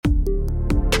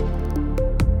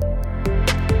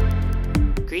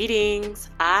Greetings,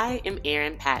 I am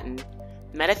Erin Patton,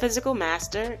 metaphysical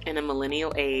master in a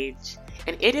millennial age,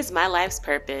 and it is my life's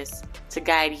purpose to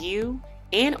guide you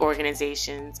and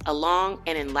organizations along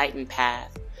an enlightened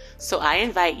path. So I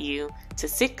invite you to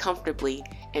sit comfortably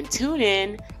and tune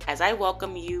in as I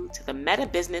welcome you to the Meta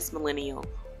Business Millennial,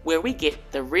 where we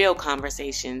get the real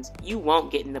conversations you won't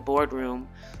get in the boardroom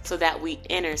so that we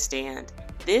understand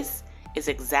this is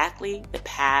exactly the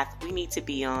path we need to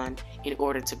be on in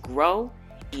order to grow,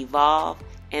 evolve,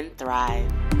 and thrive.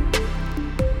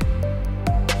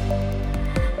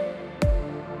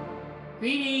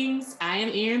 Greetings, I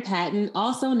am Erin Patton,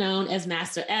 also known as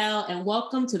Master L, and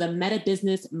welcome to the Meta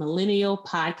Business Millennial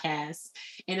Podcast.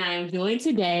 And I am joined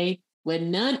today with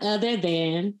none other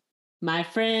than my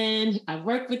friend. I've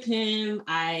worked with him.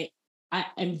 I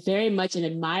am very much an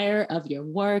admirer of your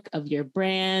work, of your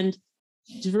brand.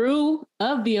 Drew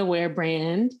of the Aware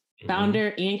brand,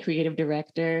 founder and creative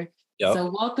director. Yep.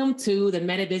 So welcome to the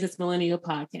Meta Business Millennial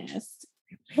Podcast.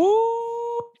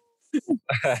 Woo!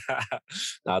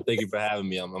 Thank you for having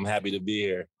me. I'm happy to be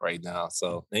here right now.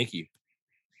 So thank you.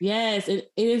 Yes, it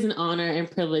is an honor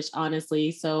and privilege, honestly.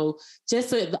 So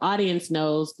just so the audience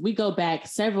knows, we go back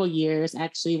several years,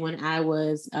 actually, when I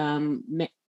was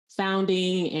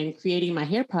founding and creating my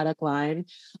hair product line.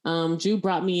 Drew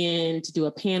brought me in to do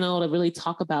a panel to really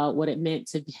talk about what it meant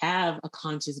to have a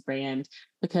conscious brand,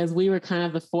 because we were kind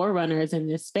of the forerunners in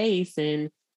this space and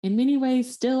in many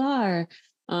ways still are.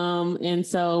 And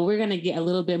so we're going to get a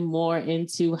little bit more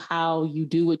into how you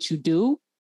do what you do.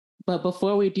 But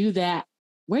before we do that,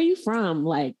 where are you from?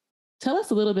 Like, tell us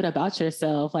a little bit about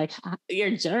yourself, like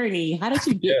your journey. How did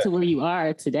you get to where you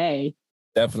are today?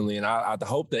 Definitely. And I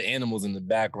hope the animals in the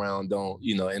background don't,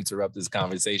 interrupt this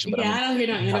conversation. But I don't hear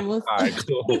no animals. All right,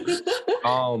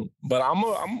 cool. But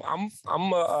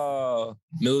I'm a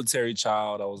military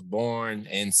child. I was born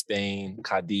in Spain,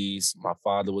 Cadiz. My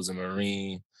father was a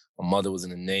Marine. My mother was in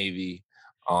the Navy.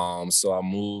 So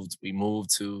we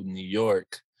moved to New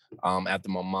York. After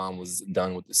my mom was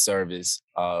done with the service,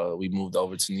 we moved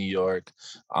over to New York.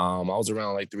 I was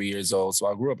around like 3 years old. So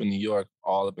I grew up in New York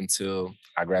all up until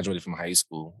I graduated from high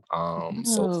school.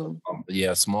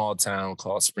 Small town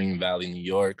called Spring Valley, New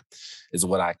York is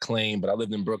what I claim. But I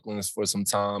lived in Brooklyn for some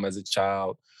time as a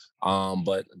child.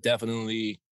 But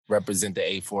definitely represent the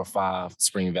 845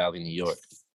 Spring Valley, New York.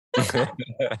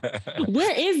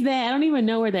 Where is that? I don't even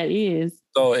know where that is.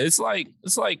 So it's like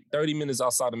 30 minutes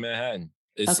outside of Manhattan.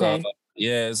 It's okay.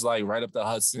 It's like right up the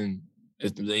Hudson.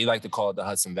 They like to call it the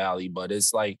Hudson Valley, but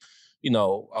it's like,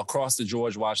 across the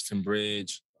George Washington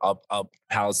Bridge, up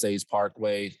Palisades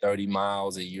Parkway, 30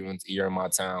 miles, and you're in my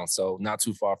town. So not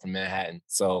too far from Manhattan.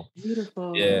 So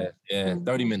beautiful. Yeah,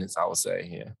 30 minutes, I would say.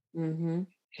 Yeah. Mm-hmm.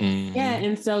 Mm-hmm. Yeah,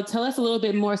 and so tell us a little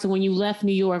bit more. So when you left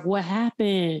New York, what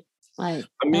happened? That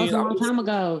was a long time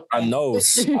ago. I know. I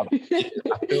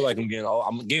feel like I'm getting old.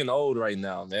 I'm getting old right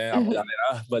now, man.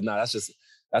 But no,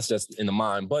 that's just in the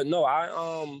mind. But no,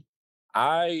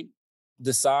 I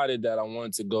decided that I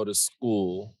wanted to go to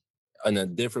school in a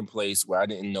different place where I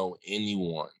didn't know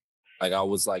anyone. Like I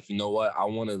was like, you know what? I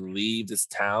want to leave this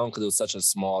town because it was such a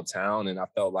small town, and I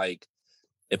felt like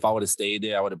if I would have stayed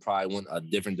there, I would have probably went a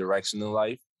different direction in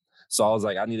life. So I was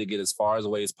like, I need to get as far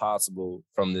away as possible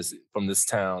from this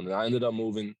town. And I ended up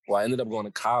going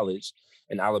to college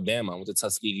in Alabama. I went to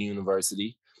Tuskegee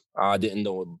University. I didn't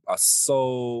know a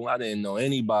soul. I didn't know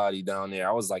anybody down there.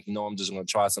 I was like, I'm just going to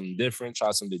try something different,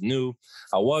 try something new.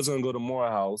 I was going to go to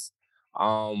Morehouse,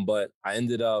 but I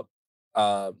ended up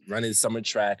running summer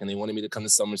track, and they wanted me to come to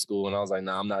summer school. And I was like,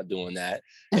 nah, I'm not doing that.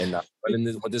 And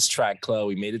running with this track club,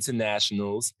 we made it to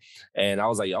nationals. And I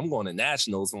was like, I'm going to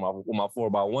nationals with my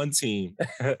 4x1 team.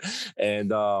 and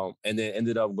then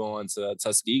ended up going to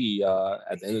Tuskegee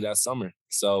at the end of that summer.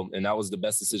 So, and that was the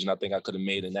best decision I think I could have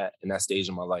made in that stage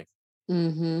of my life.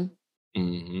 Mm-hmm.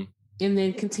 Mm-hmm. And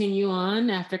then continue on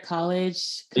after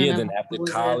college.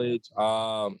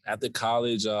 After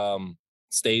college,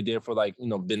 stayed there for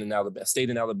stayed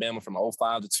in Alabama from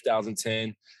 2005 to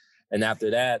 2010. And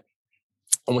after that,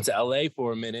 I went to LA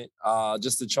for a minute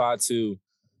just to try to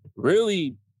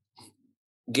really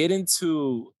get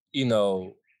into,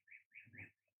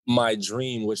 my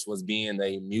dream, which was being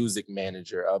a music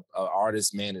manager, an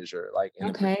artist manager, like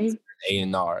in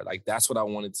A&R. Like that's what I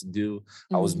wanted to do.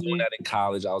 Mm-hmm. I was doing that in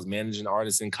college. I was managing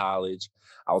artists in college.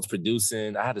 I was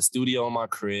producing. I had a studio in my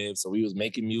crib, so we was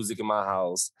making music in my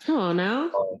house. Oh, no.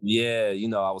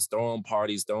 I was throwing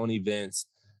parties, throwing events,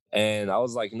 and I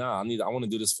was like, nah, I want to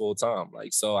do this full time.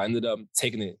 Like, so I ended up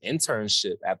taking an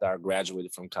internship after I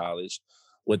graduated from college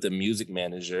with a music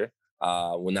manager.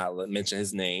 Will not mention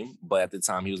his name, but at the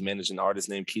time he was managing an artist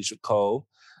named Keisha Cole.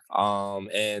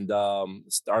 and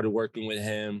started working with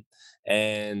him,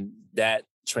 and that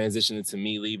transitioned into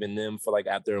me leaving them for like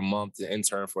after a month to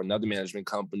intern for another management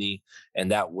company,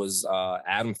 and that was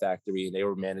Adam Factory, and they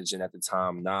were managing at the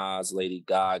time Nas, Lady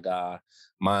Gaga,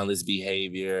 Mindless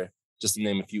Behavior, just to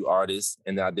name a few artists.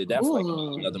 And then I did that for like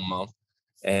Cool. another month,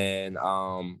 and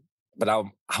but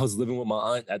I was living with my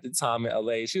aunt at the time in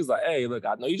LA. She was like, "Hey, look,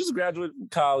 I know you just graduated from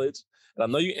college, and I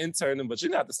know you're interning, but you're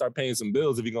gonna have to start paying some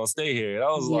bills if you're gonna stay here." And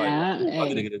I was like, Yeah. "Ooh, I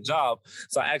need to Hey. get a job."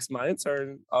 So I asked my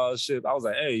intern shit. I was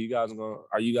like, "Hey,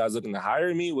 are you guys looking to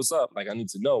hire me? What's up? Like, I need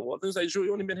to know." Well, they say, "Sure,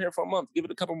 you only been here for a month. Give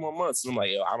it a couple more months." And I'm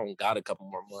like, "Yo, I don't got a couple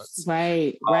more months."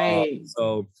 Right. Right.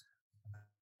 So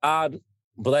God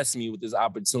blessed me with this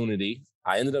opportunity.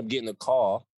 I ended up getting a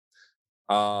call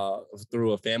uh,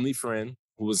 through a family friend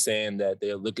who was saying that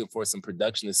they're looking for some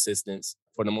production assistants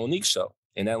for the Monique show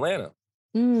in Atlanta.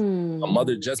 My Mm.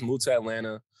 mother just moved to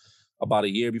Atlanta about a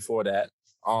year before that.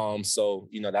 So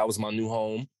that was my new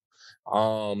home.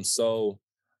 So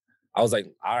I was like,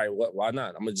 all right, why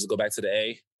not? I'm gonna just go back to the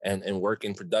A and work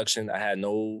in production. I had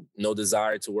no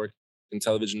desire to work in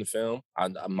television and film.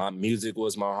 My music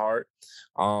was my heart.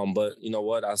 But you know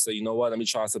what? I said, you know what? Let me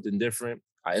try something different.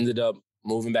 I ended up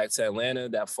moving back to Atlanta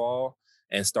that fall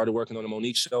and started working on the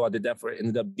Monique show. I did that for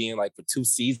ended up being like for 2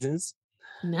 seasons.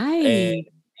 And Nice.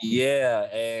 yeah,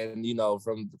 and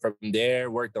from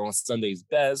there, worked on Sunday's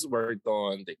Best, worked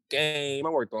on The Game. I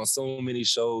worked on so many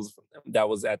shows that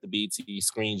was at the BT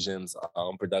Screen Gems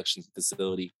production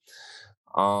facility.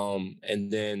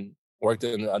 And then worked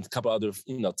in a couple other,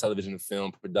 television and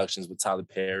film productions with Tyler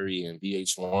Perry and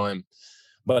VH1.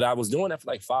 But I was doing that for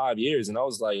like 5 years, and I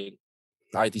was like,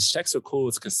 all right, these checks are cool,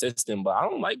 it's consistent, but I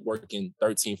don't like working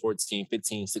 13, 14,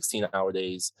 15, 16-hour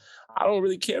days. I don't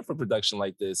really care for production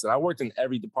like this. And I worked in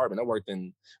every department. I worked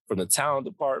in from the talent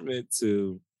department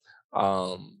to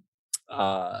um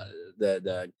uh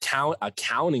the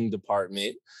accounting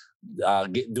department,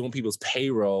 doing people's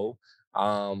payroll,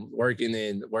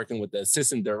 working with the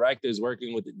assistant directors,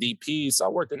 working with the DPs. So I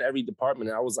worked in every department,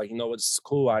 and I was like, it's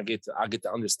cool. I get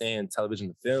to understand television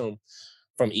and film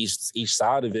from each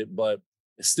side of it, but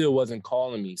it still wasn't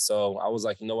calling me. So I was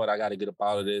like, you know what, I got to get up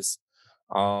out of this.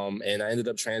 And I ended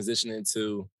up transitioning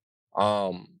to,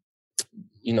 um,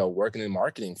 working in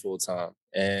marketing full time.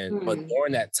 And but Mm.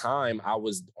 during that time, I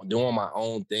was doing my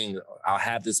own thing. I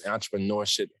have this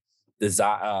entrepreneurship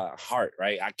desire, heart,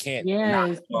 right? I can't not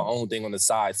Yes. do my own thing on the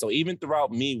side. So even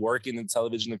throughout me working in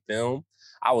television and film,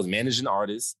 I was managing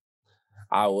artists.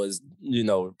 I was,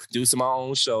 producing my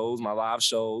own shows, my live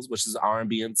shows, which is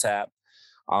R&B and tap,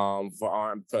 and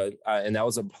that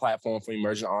was a platform for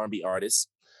emerging R&B artists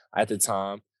at the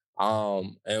time.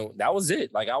 And that was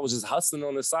it. Like I was just hustling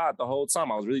on the side the whole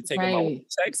time. I was really taking my Right.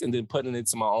 checks and then putting it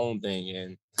into my own thing.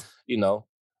 And you know,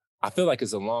 I feel like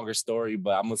it's a longer story,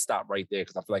 but I'm gonna stop right there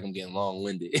because I feel like I'm getting long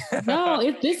winded.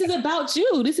 No, this is about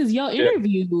you. This is your Yeah,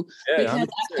 interview yeah, because hundred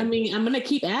I percent. mean, I'm going to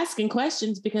keep asking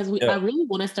questions because I Yeah, really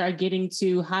want to start getting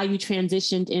to how you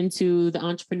transitioned into the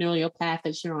entrepreneurial path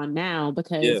that you're on now yeah,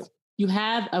 because you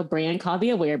have a brand called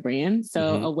the Aware brand.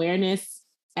 So hmm, awareness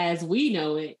as we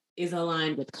know it is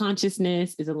aligned with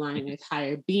consciousness, is aligned with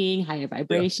higher being, higher yeah,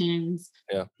 vibrations,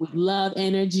 yeah, with love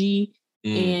energy.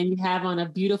 mm, And you have on a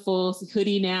beautiful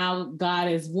hoodie now, God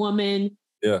is woman.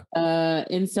 yeah,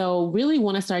 And so really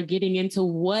want to start getting into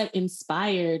what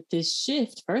inspired this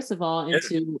shift, first of all, yeah.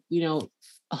 into,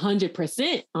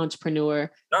 100% entrepreneur.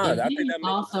 Nah, And I think then that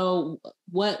makes also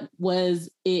what was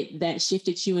it that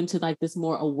shifted you into like this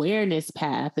more awareness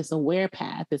path, this aware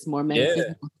path, this more yeah,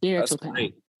 metaphysical, that's spiritual path?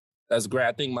 great. That's great.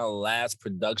 I think my last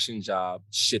production job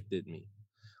shifted me.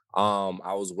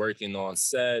 I was working on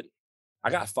set. I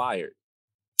got fired,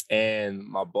 and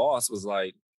my boss was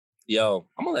like, "Yo,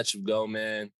 I'm gonna let you go,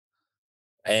 man."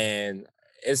 And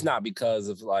it's not because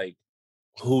of like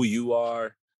who you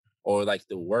are or like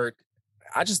the work.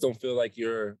 I just don't feel like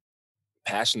you're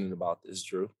passionate about this,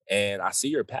 Drew. And I see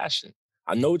your passion.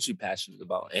 I know what you're passionate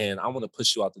about, and I want to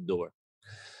push you out the door.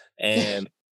 And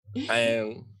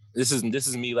and this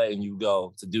is me letting you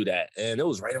go to do that. And it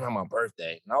was right around my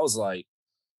birthday, and I was like,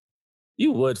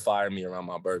 you would fire me around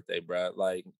my birthday, bro.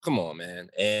 Like, come on, man.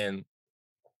 And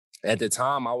at the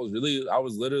time, I was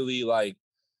literally like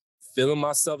feeling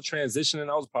myself transitioning.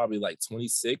 I was probably like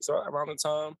 26 or around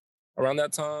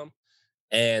that time.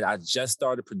 And I just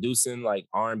started producing like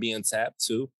R&B and tap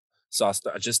too. So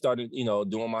I just started,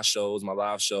 doing my shows, my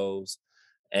live shows.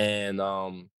 And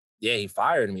yeah, he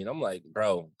fired me. And I'm like,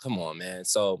 bro, come on, man.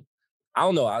 So I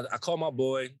don't know. I called my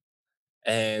boy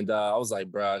and I was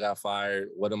like, bro, I got fired.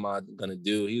 What am I gonna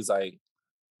do? He's like,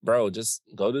 bro, just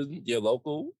go to your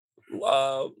local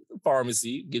uh,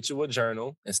 pharmacy, get you a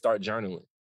journal and start journaling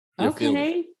your feelings.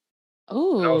 Okay.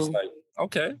 And I was Oh. like,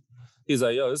 okay. He's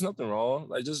like, yo, there's nothing wrong.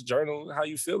 Like, just journal how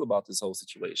you feel about this whole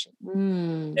situation.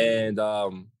 Mm. And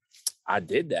I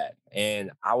did that,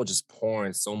 and I was just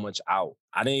pouring so much out.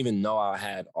 I didn't even know I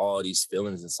had all these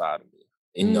feelings inside of me.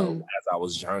 Mm. As I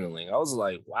was journaling, I was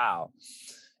like, wow.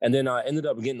 And then I ended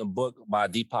up getting a book by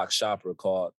Deepak Chopra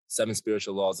called Seven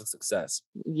Spiritual Laws of Success.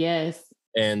 Yes.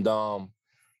 And I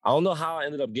don't know how I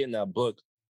ended up getting that book,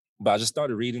 but I just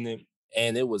started reading it,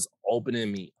 and it was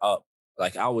opening me up.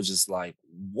 Like, I was just like,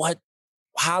 what?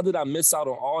 How did I miss out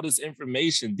on all this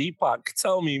information? Deepak,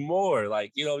 tell me more.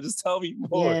 Like, just tell me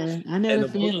more. Yeah, I know And the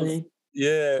the book was, feeling.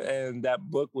 yeah, and that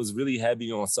book was really heavy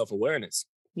on self-awareness.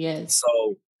 Yes.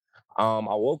 So I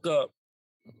woke up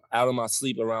out of my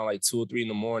sleep around like 2 or 3 in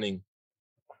the morning,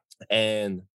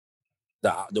 and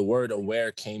the word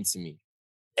aware came to me.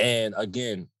 And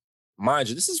again, mind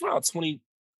you, this is around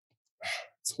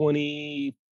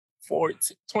 2014,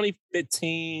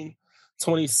 2015,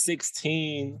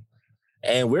 2016.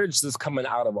 And we're just coming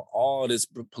out of all this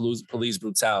police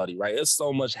brutality, right? There's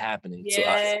so much happening to us.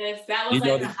 Yes, that was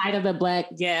like the height of the Black.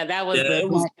 Yeah, that was Yeah, the it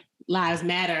was. Black Lives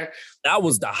Matter. That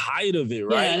was the height of it,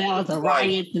 right? Yeah, that was It the was like,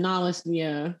 riots and all this.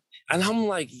 Yeah. and I'm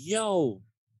like, yo,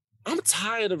 I'm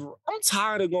tired of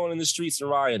going in the streets and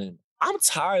rioting. I'm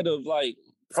tired of like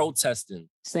protesting.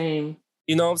 Same.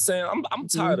 You know what I'm saying? I'm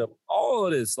tired of all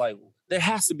of this. Like, there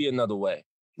has to be another way.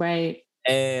 Right.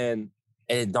 And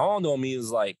it dawned on me,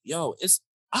 is like, yo, it's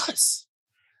us.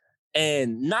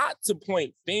 And not to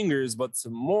point fingers, but to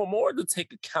more to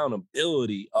take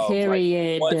accountability of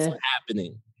Period. like what's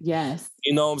happening. Yes.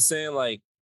 You know what I'm saying? Like,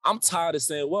 I'm tired of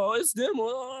saying, well, it's them.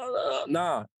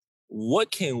 Nah.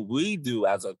 What can we do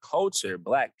as a culture,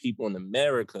 Black people in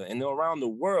America and around the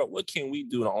world? What can we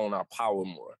do to own our power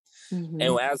more? And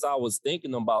as I was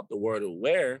thinking about the word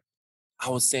aware, I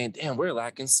was saying, damn, we're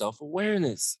lacking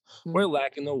self-awareness. We're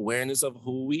lacking awareness of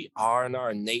who we are and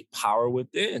our innate power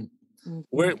within.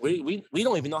 We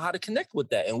don't even know how to connect with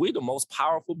that. And we're the most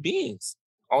powerful beings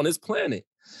on this planet.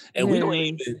 And we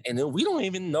don't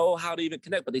even know how to even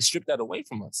connect, but they strip that away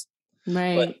from us.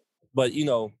 Right. But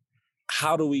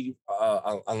how do we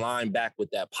align back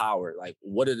with that power? Like,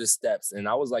 what are the steps? And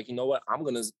I was like, you know what? I'm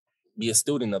going to be a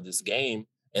student of this game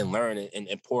and learn and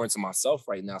pour into myself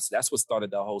right now. So that's what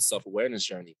started the whole self-awareness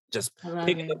journey. Just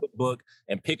picking up a book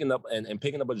and picking up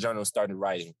a journal and started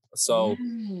writing. So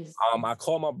I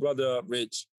called my brother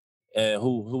Rich,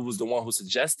 who was the one who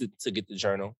suggested to get the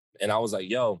journal. And I was like,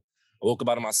 yo, I woke up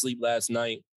out of my sleep last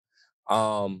night.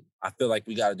 I feel like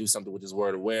we got to do something with this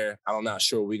word aware. I'm not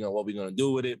sure what we're gonna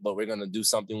do with it, but we're gonna do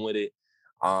something with it.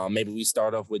 Maybe we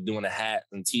start off with doing a hat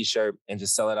and t-shirt and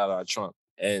just sell it out of our trunk.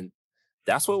 And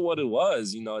that's what it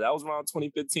was. That was around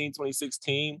 2015,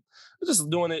 2016. Just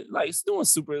doing it, like doing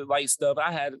super light stuff.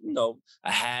 I had,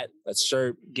 a hat, a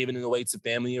shirt, giving it away to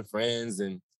family and friends.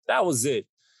 And that was it.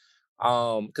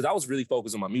 Because I was really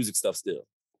focused on my music stuff still.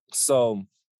 So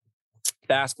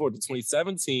fast forward to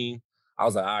 2017, I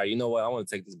was like, all right, you know what? I want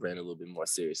to take this brand a little bit more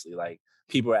seriously. Like,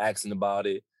 people are asking about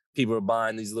it. People are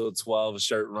buying these little 12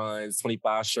 shirt runs,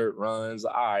 25 shirt runs.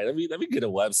 All right, let me get a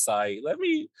website. Let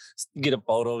me get a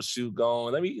photo shoot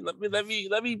going. Let me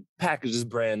package this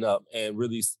brand up and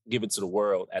really give it to the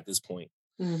world at this point.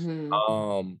 And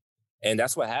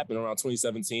that's what happened around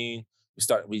 2017.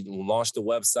 We launched the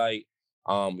website.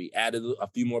 We added a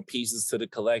few more pieces to the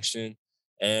collection,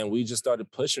 and we just started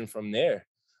pushing from there.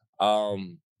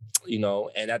 And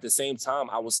at the same time,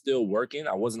 I was still working.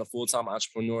 I wasn't a full-time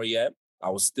entrepreneur yet. I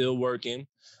was still working.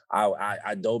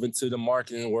 I dove into the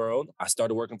marketing world. I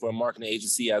started working for a marketing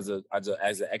agency as an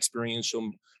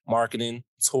experiential marketing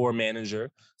tour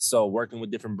manager. So working with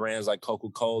different brands like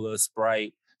Coca-Cola,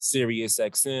 Sprite, Sirius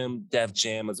XM, Def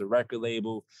Jam as a record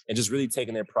label, and just really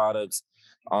taking their products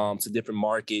to different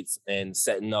markets and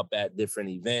setting up at different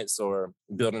events or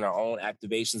building our own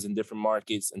activations in different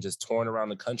markets and just touring around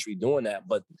the country doing that.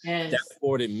 But that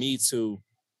afforded me to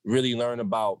really learn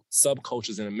about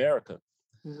subcultures in America,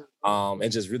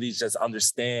 and just really just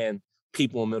understand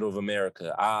people in the middle of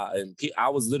America. I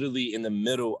was literally in the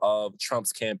middle of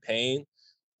Trump's campaign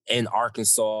in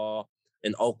Arkansas,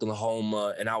 in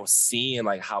Oklahoma, and I was seeing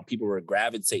like how people were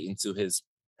gravitating to his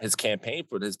campaign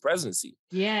for his presidency.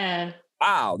 Yeah.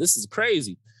 Wow, this is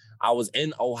crazy. I was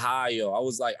in Ohio. I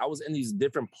was in these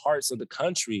different parts of the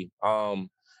country, and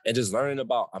just learning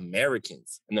about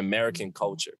Americans and American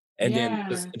culture. And then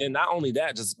not only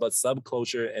that, but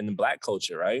subculture and the Black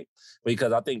culture, right?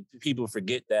 Because I think people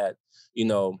forget that,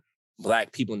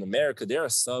 Black people in America, they're a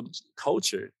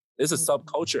subculture. It's a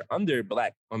subculture under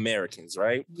Black Americans,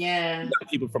 right? Yeah. You got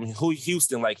people from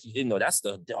Houston, like, that's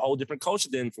the whole different culture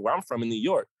than where I'm from in New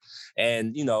York.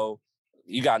 And,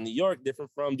 you got New York different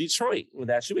from Detroit,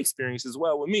 that you experience as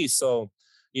well with me. So,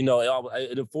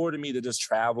 it afforded me to just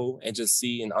travel and just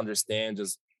see and understand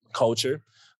just culture.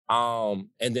 And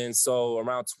then so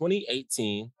around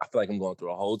 2018, I feel like I'm going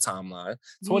through a whole timeline.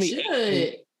 You 2018,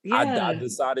 should. Yeah. I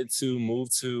decided to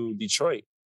move to Detroit.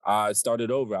 I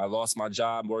started over. I lost my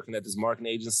job working at this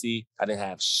marketing agency. I didn't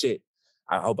have shit.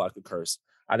 I hope I could curse.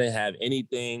 I didn't have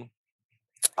anything.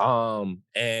 And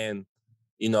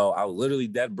I was literally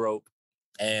dead broke,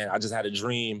 and I just had a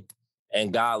dream,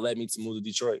 and God led me to move to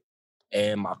Detroit.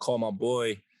 And I called my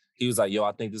boy. He was like, "Yo,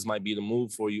 I think this might be the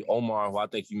move for you." Omar, who I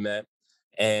think you met.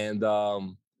 And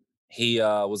he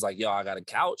was like, "Yo, I got a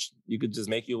couch. You could just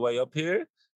make your way up here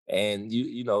and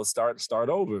start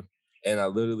over." And I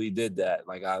literally did that.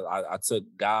 Like I took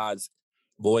God's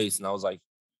voice and I was like,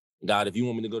 "God, if you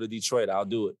want me to go to Detroit, I'll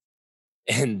do it."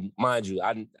 And mind you,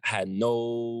 I had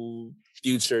no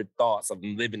future thoughts of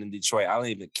living in Detroit. I don't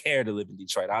even care to live in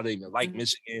Detroit. I don't even like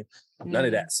Michigan, none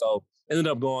of that. So ended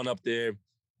up going up there.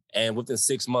 And within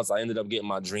 6 months, I ended up getting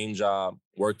my dream job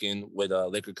working with a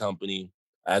liquor company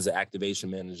as an activation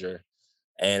manager.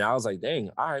 And I was like, dang,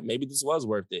 all right, maybe this was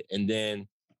worth it. And then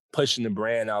pushing the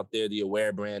brand out there, the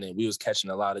Aware brand, and we was catching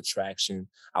a lot of traction.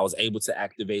 I was able to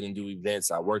activate and do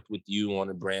events. I worked with you on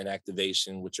a brand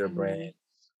activation with your brand.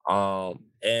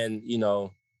 And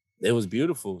it was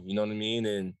beautiful, you know what I mean?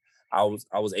 And I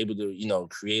was able to,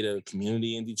 create a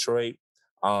community in Detroit,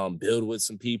 build with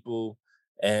some people.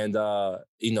 And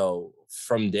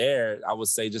from there, I would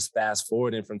say just fast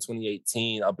forwarding from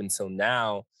 2018 up until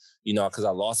now, because I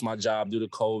lost my job due to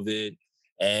COVID.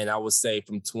 And I would say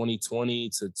from 2020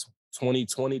 to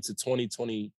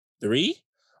 2023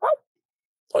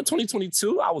 or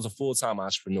 2022, I was a full-time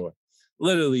entrepreneur.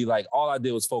 Literally, like, all I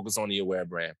did was focus on the Aware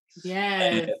brand. Yeah.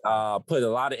 And put a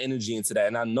lot of energy into that.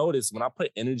 And I noticed when I put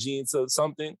energy into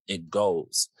something, it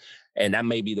goes. And that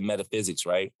may be the metaphysics,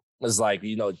 right? It's like,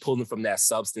 pulling from that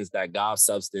substance, that God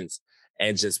substance,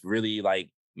 and just really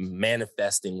like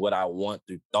manifesting what I want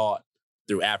through thought,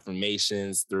 through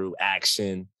affirmations, through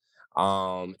action,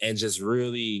 and just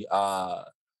really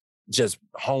just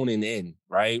honing in,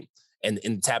 right?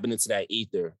 And tapping into that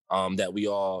ether that we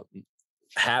all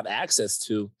have access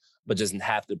to, but just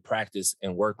have to practice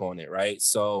and work on it, right?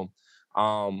 So,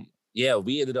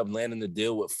 we ended up landing the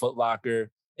deal with Foot Locker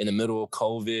in the middle of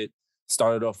COVID.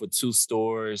 Started off with 2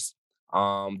 stores.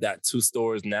 That 2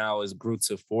 stores now is grew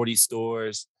to 40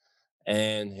 stores.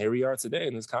 And here we are today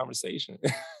in this conversation.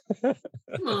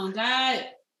 Come on, God.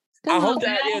 I hope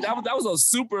that was a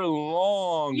super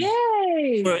long.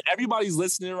 Yay! But everybody's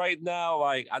listening right now.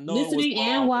 Like, I know listening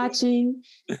and watching,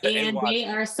 and watching. They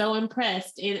are so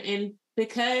impressed. And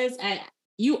because I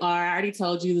already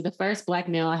told you, the first Black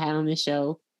male I had on this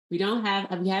show. We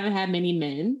haven't had many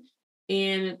men,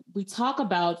 and we talk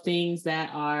about things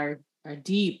that are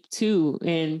deep too,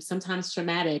 and sometimes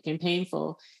traumatic and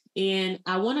painful. And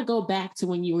I want to go back to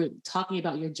when you were talking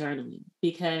about your journaling,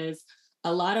 because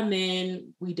a lot of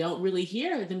men, we don't really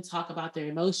hear them talk about their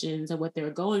emotions and what they're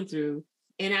going through.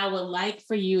 And I would like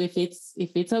for you, if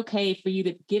it's okay for you,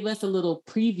 to give us a little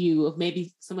preview of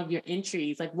maybe some of your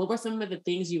entries. Like, what were some of the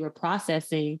things you were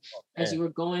processing as you were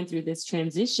going through this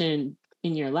transition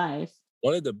in your life?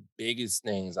 One of the biggest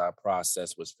things I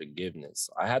processed was forgiveness.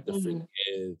 I had to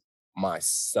forgive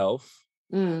myself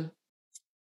for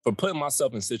putting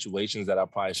myself in situations that I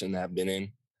probably shouldn't have been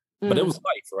in. But it was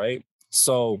life, right?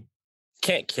 So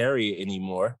can't carry it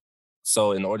anymore.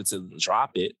 So in order to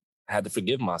drop it, I had to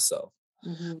forgive myself.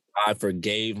 I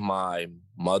forgave my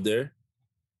mother,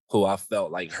 who I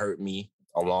felt like hurt me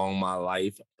along my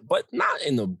life, but not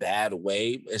in a bad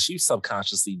way. And she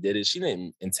subconsciously did it. She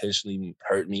didn't intentionally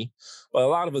hurt me. But a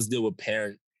lot of us deal with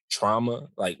parent trauma,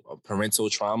 like parental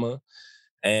trauma.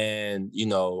 And,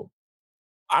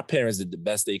 our parents did the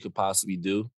best they could possibly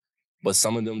do, but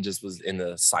some of them just was in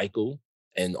a cycle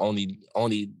and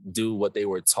only do what they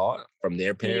were taught from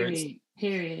their parents.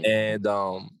 Period. And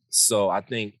so I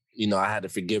think, I had to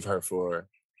forgive her for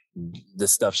the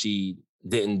stuff she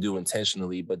didn't do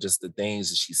intentionally, but just the things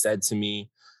that she said to me.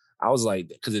 I was like,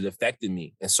 because it affected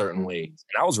me in certain ways.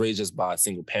 And I was raised just by a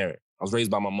single parent. I was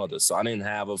raised by my mother. So I didn't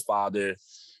have a father,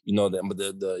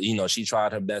 she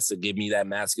tried her best to give me that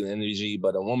masculine energy,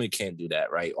 but a woman can't do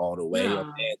that, right? All the way.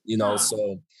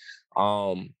 So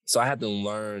I had to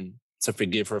learn to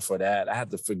forgive her for that. I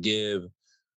had to forgive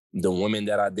the women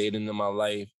that I dated in my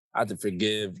life. I had to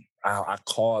forgive. I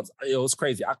called, it was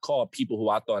crazy. I called people who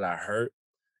I thought I hurt,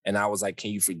 and I was like, can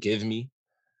you forgive me?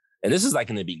 And this is like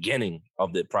in the beginning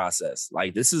of the process.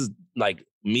 Like this is like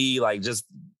me, like just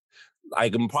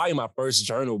like probably my first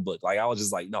journal book. Like I was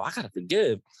just like, no, I gotta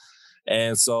forgive.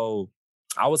 And so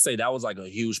I would say that was like a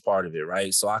huge part of it,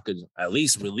 right? So I could at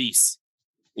least release,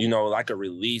 I could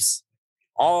release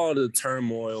all the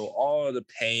turmoil, all of the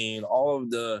pain, all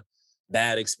of the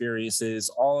bad experiences,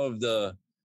 all of the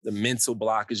mental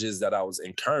blockages that I was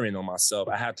incurring on myself.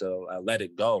 I had to let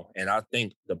it go. And I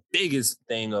think the biggest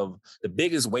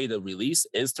way to release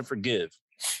is to forgive.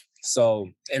 So,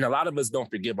 and a lot of us don't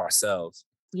forgive ourselves.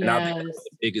 And I think that's Yes.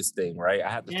 the biggest thing, right? I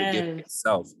have to forgive Yes.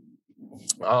 myself.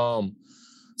 Um,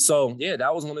 so yeah,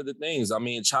 that was one of the things. I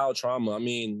mean, child trauma. I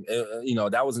mean,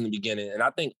 that was in the beginning, and I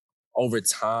think over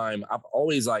time, I've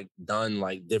always like done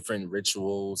like different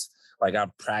rituals. Like I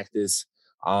practice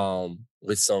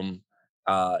with some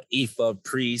Ifa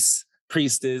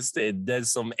priestess that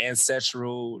does some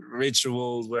ancestral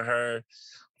rituals with her.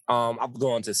 I've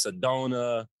gone to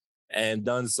Sedona and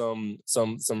done some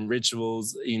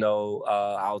rituals,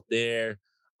 out there.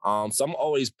 So I'm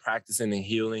always practicing and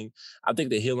healing. I think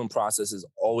the healing process is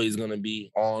always going to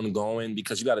be ongoing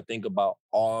because you got to think about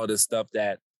all the stuff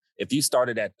that if you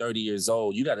started at 30 years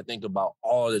old, you got to think about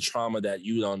all the trauma that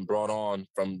you done brought on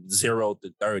from 0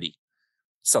 to 30.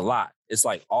 It's a lot. It's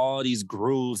like all these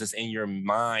grooves that's in your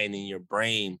mind and your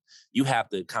brain. You have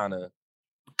to kind of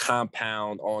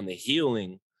compound on the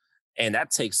healing, and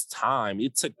that takes time.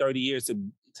 It took 30 years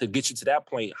to get you to that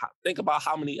point. Think about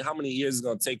how many years it's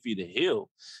going to take for you to heal.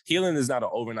 Healing is not an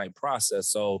overnight process.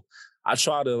 So I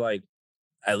try to like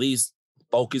at least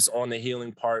focus on the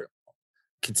healing part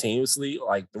continuously,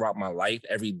 like throughout my life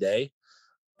every day.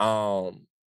 Um,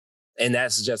 and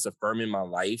that's just affirming my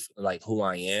life, like who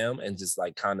I am, and just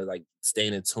like kind of like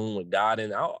staying in tune with God.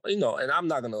 And and I'm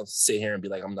not gonna sit here and be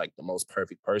like I'm like the most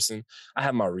perfect person. I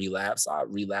have my relapse. I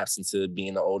relapse into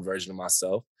being the old version of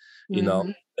myself, you know.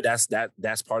 Mm-hmm. But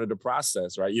that's part of the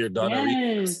process, right? You're gonna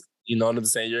relapse. Yes. You know what I'm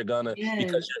saying? You're gonna Yes.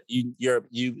 because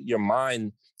your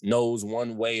mind knows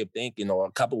one way of thinking or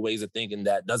a couple ways of thinking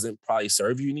that doesn't probably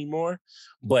serve you anymore,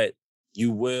 but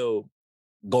you will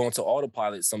go into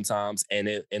autopilot sometimes, and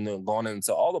then going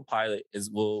into autopilot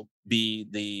will be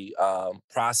the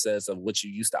process of what you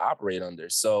used to operate under.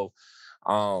 So,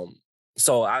 um,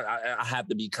 I have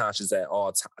to be conscious at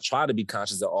all times. Try to be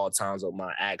conscious at all times of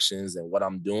my actions and what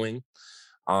I'm doing.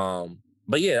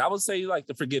 But yeah, I would say like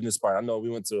the forgiveness part. I know we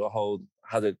went to a whole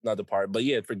another part, but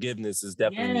yeah, forgiveness is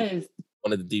definitely Yes.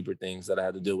 one of the deeper things that I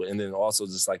had to do with, and then also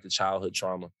just like the childhood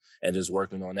trauma and just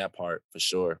working on that part for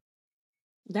sure.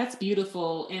 That's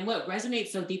beautiful. And what resonates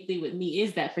so deeply with me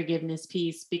is that forgiveness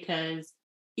piece, because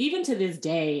even to this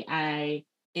day, I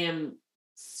am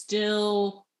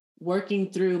still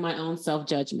working through my own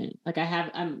self-judgment. Like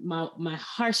I'm my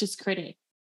harshest critic.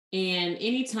 And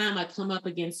anytime I come up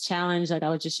against challenge, like I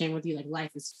was just sharing with you, like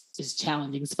life is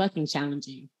challenging. It's fucking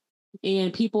challenging.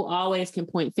 And people always can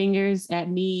point fingers at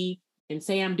me and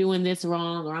say I'm doing this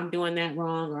wrong, or I'm doing that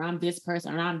wrong, or I'm this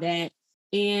person, or I'm that.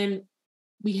 And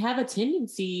we have a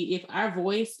tendency, if our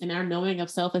voice and our knowing of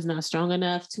self is not strong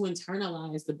enough, to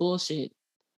internalize the bullshit,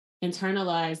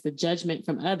 internalize the judgment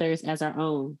from others as our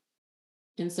own.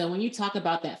 And so when you talk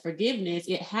about that forgiveness,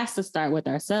 it has to start with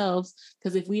ourselves,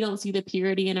 because if we don't see the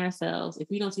purity in ourselves, if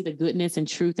we don't see the goodness and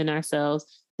truth in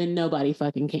ourselves, then nobody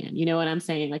fucking can. You know what I'm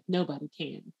saying? Like nobody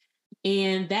can.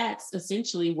 And that's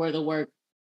essentially where the work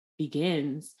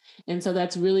begins. And so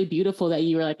that's really beautiful that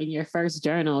you were like in your first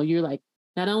journal, you're like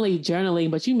not only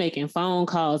journaling, but you making phone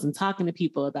calls and talking to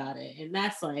people about it. And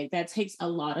that's like, that takes a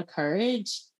lot of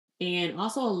courage and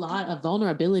also a lot of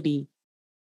vulnerability.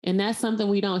 And that's something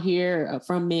we don't hear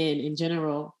from men in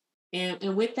general.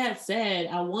 And with that said,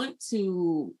 I want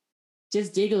to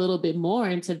just dig a little bit more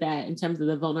into that in terms of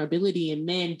the vulnerability in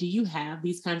men. Do you have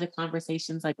these kinds of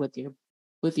conversations like with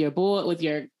your boy, with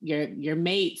your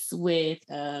mates, with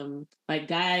like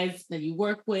guys that you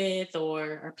work with,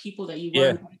 or people that you Yeah.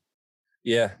 run with?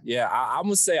 Yeah. I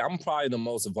would say I'm probably the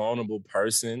most vulnerable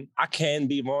person. I can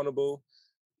be vulnerable.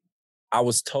 I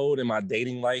was told in my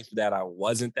dating life that I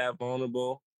wasn't that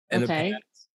vulnerable in the past.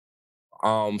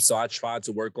 Okay. So I tried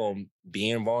to work on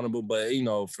being vulnerable, but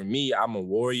for me, I'm a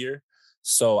warrior.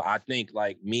 So I think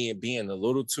like me being a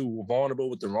little too vulnerable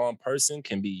with the wrong person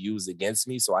can be used against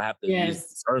me. So I have to use Yes.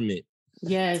 discernment to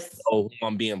Yes. know who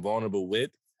I'm being vulnerable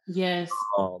with. Yes.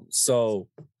 So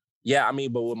yeah, I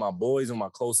mean, but with my boys in my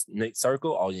close knit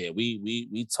circle, oh yeah,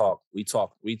 we talk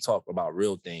about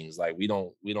real things. Like we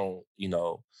don't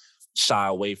shy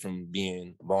away from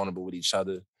being vulnerable with each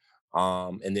other.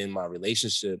 And then my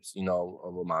relationships,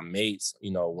 with my mates,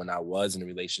 when I was in a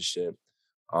relationship,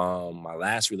 My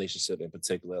last relationship in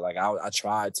particular, like I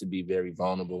tried to be very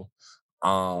vulnerable.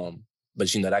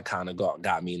 But you know, that kind of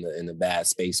got me in the bad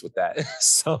space with that.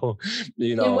 So,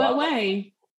 you In know, what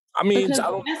way? I mean, Because that's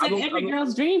like I every don't,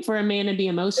 girl's dream for a man to be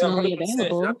yeah, emotionally 100%. And I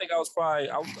available. think I was probably,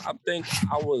 I think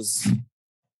I was,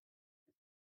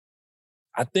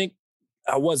 I think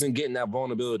I wasn't getting that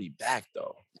vulnerability back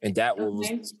though, and that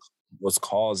Okay. was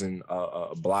causing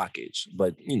a blockage.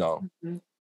 But you know, Mhm.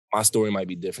 my story might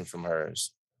be different from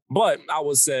hers. But I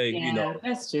would say, you know, Yeah,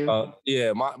 that's true.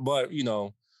 yeah, but you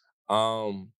know,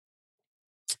 um,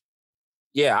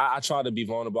 yeah, I try to be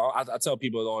vulnerable. I tell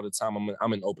people all the time,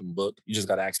 I'm an open book. You just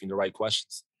got to ask me the right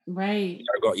questions. Right.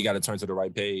 You got to turn to the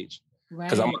right page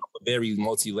because I'm Right. a very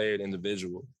multi-layered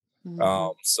individual.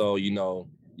 Hmm. So you know,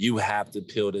 you have to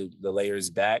peel the layers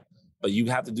back, but you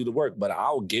have to do the work. But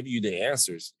I'll give you the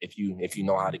answers if you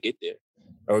know how to get there,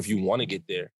 or if you want to get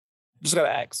there. You just gotta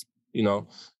ask. You know,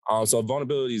 so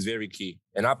vulnerability is very key,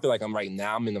 and I feel like I'm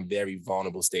in a very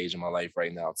vulnerable stage in my life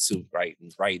right now too.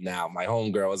 Right now, my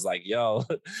homegirl was like, "Yo,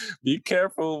 be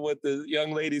careful with the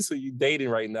young ladies who you dating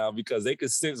right now because they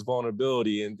could sense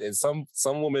vulnerability, and some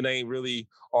women ain't really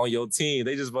on your team.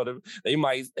 They just want to they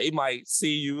might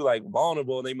see you like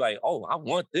vulnerable and they be like, oh, I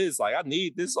want this, like I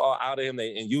need this all out of him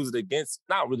and use it against,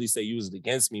 not really say use it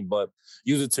against me, but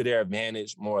use it to their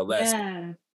advantage more or less,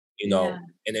 Yeah. you Yeah. know,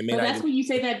 and it may So not that's even where you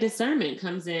say that discernment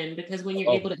comes in, because when you're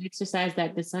oh, able to exercise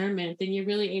that discernment, then you're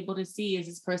really able to see, is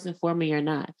this person for me or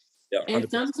not? yeah, And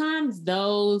 100%. sometimes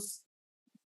those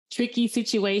tricky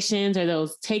situations, or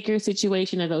those taker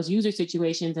situations, or those user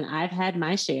situations, and I've had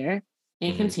my share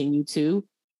and Hmm. continue to,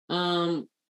 um,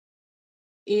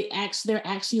 they're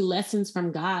actually lessons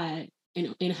from God,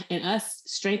 and us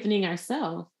strengthening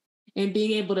ourselves and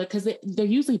being able to, because they're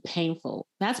usually painful.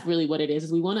 That's really what it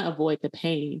is we want to avoid the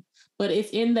pain. But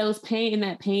it's in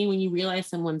that pain, when you realize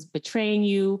someone's betraying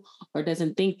you or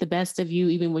doesn't think the best of you,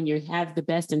 even when you have the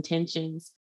best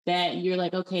intentions, that you're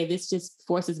like, okay, this just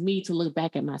forces me to look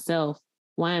back at myself.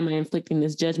 Why am I inflicting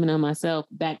this judgment on myself?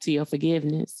 Back to your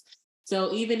forgiveness.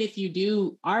 So even if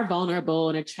you are vulnerable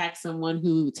and attract someone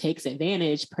who takes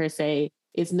advantage per se,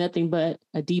 it's nothing but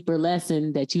a deeper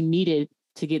lesson that you needed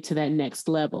to get to that next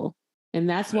level. And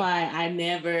that's why I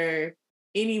never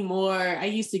anymore. I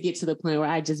used to get to the point where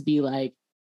I'd just be like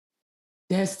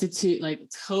destitute, like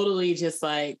totally just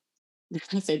like,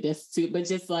 I say destitute, but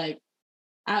just like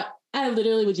I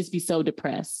literally would just be so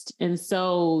depressed and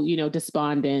so,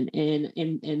 despondent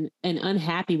and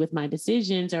unhappy with my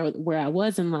decisions or where I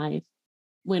was in life,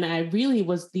 when I really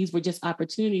was, these were just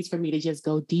opportunities for me to just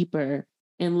go deeper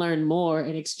and learn more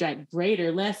and extract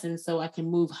greater lessons so I can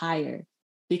move higher.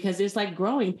 Because it's like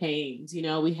growing pains,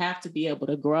 we have to be able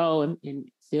to grow and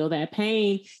feel that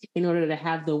pain in order to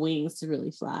have the wings to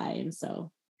really fly. And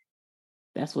so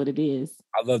that's what it is.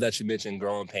 I love that you mentioned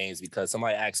growing pains because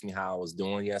somebody asked me how I was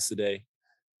doing yesterday,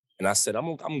 and I said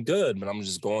I'm good, but I'm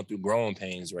just going through growing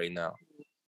pains right now.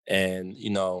 And you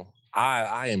know,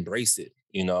 I embrace it.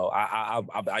 You know,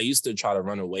 I used to try to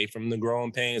run away from the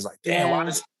growing pains, like damn, why Yeah.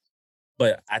 does?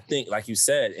 But I think, like you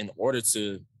said, in order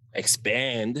to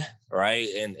expand, right,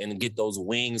 and get those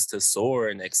wings to soar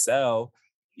and excel,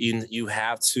 you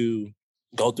have to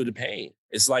go through the pain.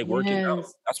 It's like working out.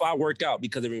 Yes. That's why I work out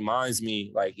because it reminds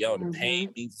me, like, yo, the pain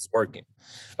Hmm. means it's working.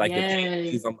 Like the pain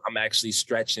means Yes. I'm actually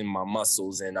stretching my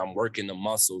muscles and I'm working the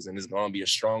muscles, and it's going to be a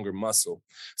stronger muscle.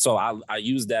 So I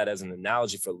use that as an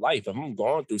analogy for life. If I'm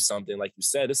going through something, like you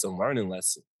said, it's a learning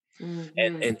lesson, Hmm.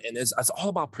 and it's all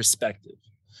about perspective,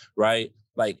 right?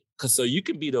 Like, cause so you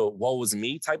can be the woe is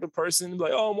me type of person,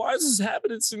 like, oh, why is this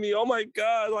happening to me? Oh my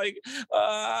God, like,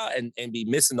 and be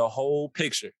missing the whole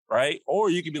picture, right? Or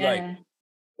you can be like, Yeah.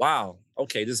 wow,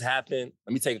 okay, this happened.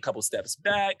 Let me take a couple steps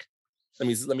back. Let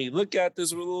me look at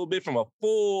this a little bit from a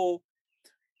full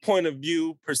point of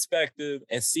view perspective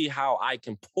and see how I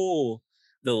can pull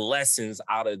the lessons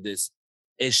out of this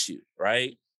issue,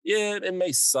 right? Yeah, it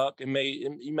may suck. You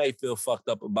may feel fucked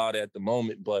up about it at the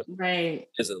moment, but Right.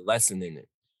 there's a lesson in it.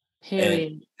 And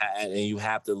Period. and you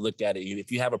have to look at it.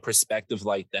 If you have a perspective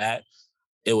like that,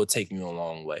 it will take you a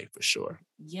long way for sure.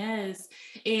 Yes.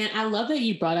 And I love that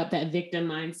you brought up that victim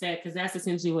mindset, because that's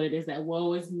essentially what it is, that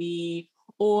woe is me,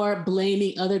 or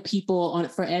blaming other people on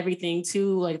for everything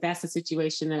too. Like that's the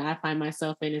situation that I find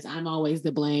myself in, is I'm always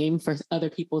the blame for other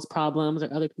people's problems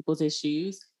or other people's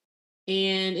issues.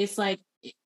 And it's like,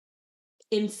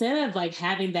 instead of like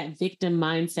having that victim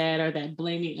mindset or that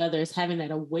blaming others, having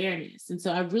that awareness. And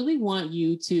so I really want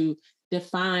you to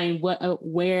define what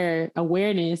aware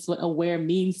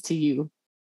means to you,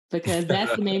 because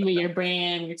that's the name of your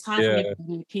brand. You're talking Yeah.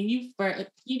 about, can you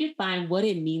define what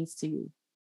it means to you?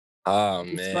 Oh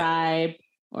man. Describe.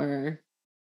 or?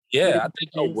 Yeah, I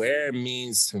think aware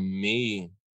means to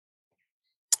me,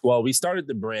 well, we started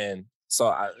the brand. So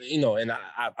I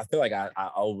feel like I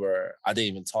didn't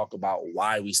even talk about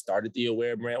why we started the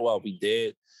Aware brand. Well, we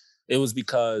did. It was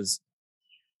because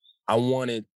I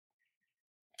wanted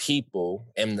people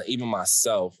and even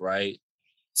myself, right,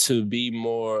 to be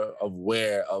more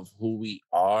aware of who we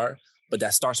are, but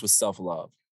that starts with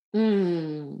self-love.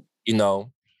 Mm. You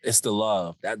know, it's the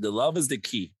love. That the love is the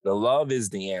key. The love is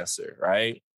the answer,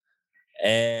 right?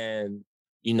 And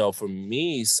for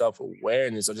me,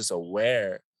 self-awareness or just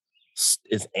aware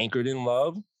is anchored in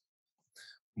love,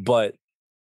 but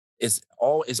it's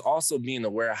also being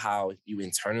aware of how you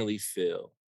internally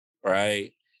feel,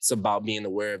 right? It's about being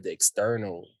aware of the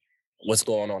external, what's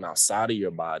going on outside of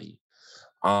your body.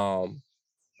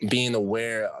 Being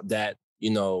aware that,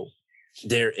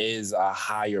 there is a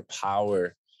higher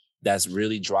power that's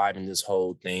really driving this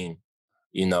whole thing,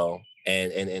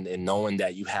 and knowing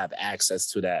that you have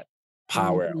access to that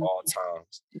power at all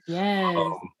times. Yes.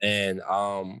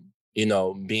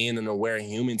 Being an aware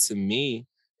human to me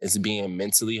is being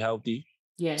mentally healthy.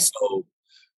 Yes. So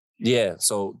yeah,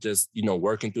 so just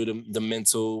working through the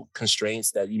mental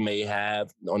constraints that you may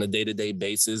have on a day-to-day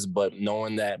basis, but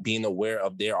knowing that being aware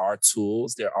of there are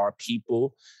tools, there are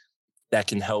people that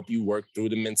can help you work through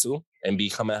the mental and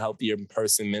become a healthier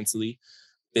person mentally.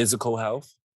 Physical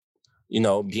health,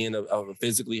 being a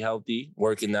physically healthy,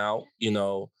 working out,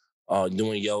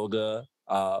 doing yoga,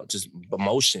 just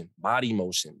motion, body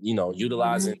motion,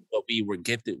 utilizing what we were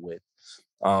gifted with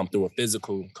through a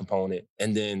physical component,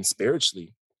 and then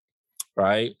spiritually,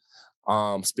 right?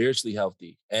 Spiritually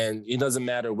healthy. And it doesn't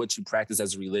matter what you practice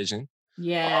as a religion.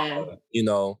 Yeah.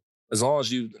 As long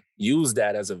as you use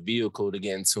that as a vehicle to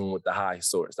get in tune with the highest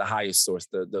source,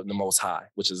 the most high,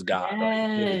 which is God,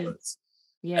 right?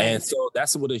 Yes. And so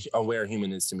that's what an aware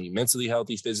human is to me: mentally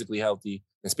healthy, physically healthy,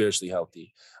 and spiritually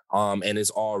healthy. And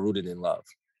it's all rooted in love.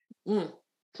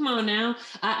 Come on now.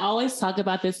 I always talk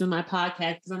about this in my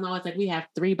podcast because I'm always like, we have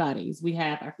 3 bodies. We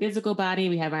have our physical body,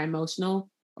 we have our emotional,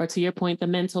 or to your point, the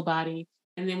mental body,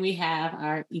 and then we have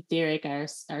our etheric,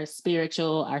 our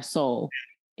spiritual, our soul.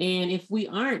 And if we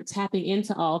aren't tapping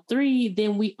into all 3,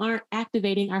 then we aren't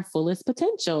activating our fullest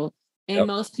potential. And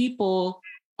most people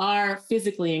are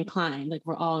physically inclined. Like,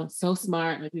 we're all so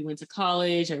smart. Like, we went to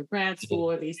college or grad school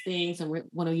or these things, and we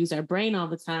want to use our brain all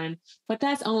the time. But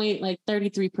that's only like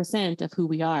 33% of who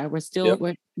we are. We're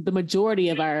the majority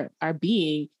of our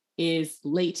being is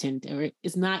latent, or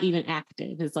it's not even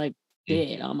active. It's like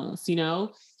dead almost, And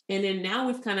then now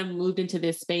we've kind of moved into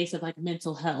this space of like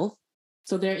mental health.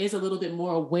 So there is a little bit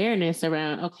more awareness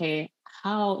around, okay,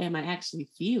 how am I actually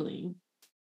feeling?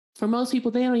 For most people,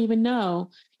 they don't even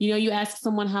know. You ask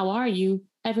someone, how are you?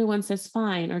 Everyone says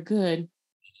fine or good.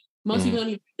 Most people don't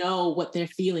even know what their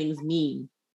feelings mean.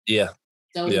 Yeah.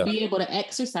 So to be able to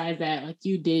exercise that, like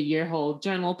you did your whole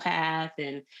journal path,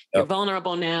 and you're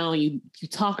vulnerable now, you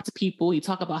talk to people, you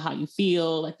talk about how you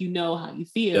feel, like how you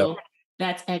feel.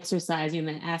 That's exercising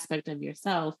that aspect of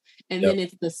yourself. And then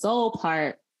it's the soul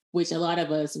part, which a lot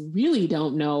of us really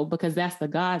don't know, because that's the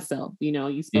God self,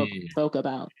 you spoke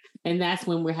about. And that's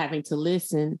when we're having to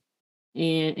listen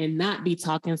and not be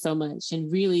talking so much,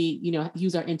 and really,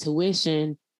 use our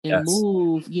intuition and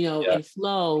move, and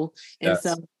flow. And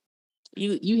so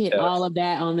you hit all of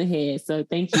that on the head. So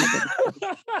thank you.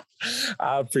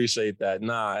 I appreciate that.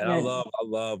 And I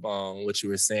love what you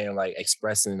were saying, like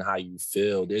expressing how you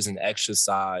feel. There's an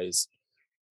exercise.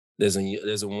 There's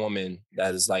a woman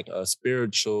that is like a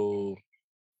spiritual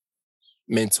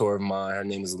mentor of mine. Her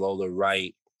name is Lola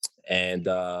Wright. And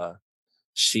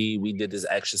we did this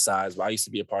exercise. I used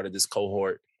to be a part of this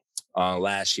cohort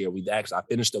last year. I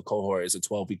finished the cohort. It's a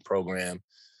 12-week program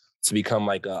to become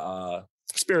like a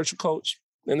spiritual coach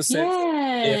in a sense.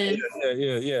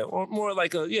 Yeah. Or more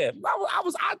like I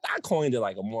coined it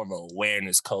like a more of an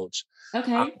awareness coach.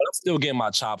 Okay. But I'm still getting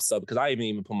my chops up because I haven't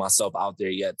even put myself out there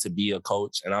yet to be a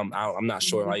coach, and I'm not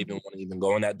sure if I even want to even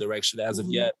go in that direction as of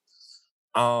yet.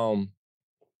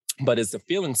 But it's the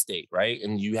feeling state, right?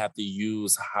 And you have to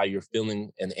use how you're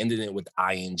feeling and ending it with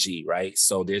ing, right?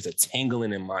 So there's a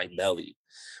tingling in my belly.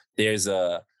 There's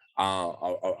a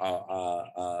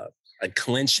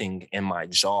clenching in my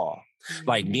jaw.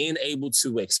 Like being able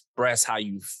to express how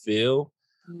you feel.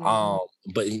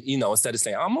 But instead of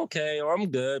saying I'm okay or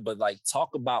I'm good, but like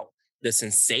talk about the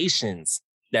sensations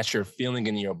that you're feeling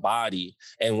in your body.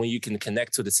 And when you can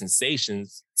connect to the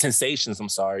sensations, sensations, I'm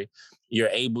sorry, you're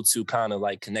able to kind of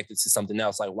like connect it to something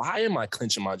else. Like, why am I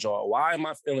clenching my jaw? Why am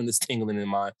I feeling this tingling in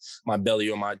my belly,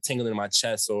 or my tingling in my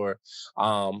chest, or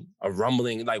a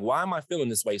rumbling? Like, why am I feeling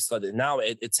this way? So that now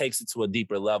it takes it to a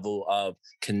deeper level of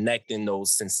connecting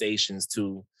those sensations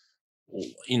to,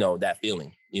 that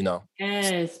feeling,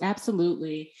 Yes,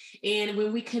 absolutely. And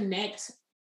when we connect,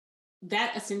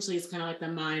 that essentially is kind of like the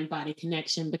mind body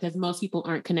connection, because most people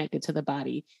aren't connected to the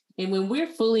body. And when we're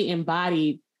fully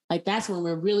embodied, like that's when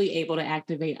we're really able to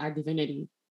activate our divinity.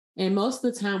 And most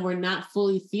of the time, we're not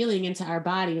fully feeling into our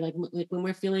body. Like when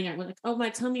we're feeling it, we're like, oh, my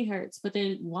tummy hurts. But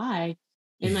then why?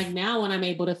 And like now, when I'm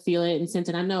able to feel it and sense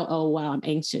it, I know, oh, wow, I'm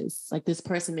anxious. Like this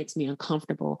person makes me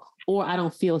uncomfortable, or I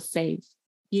don't feel safe.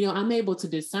 I'm able to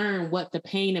discern what the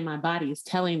pain in my body is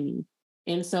telling me.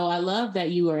 And so I love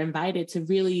that you are invited to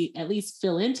really at least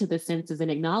fill into the senses and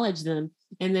acknowledge them.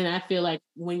 And then I feel like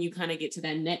when you kind of get to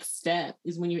that next step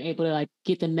is when you're able to like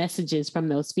get the messages from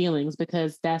those feelings,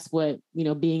 because that's what,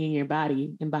 being in your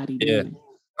body embodied Yeah, means.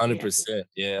 100%.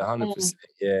 Yeah, 100%.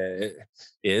 Yeah,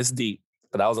 it's deep.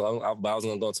 But I was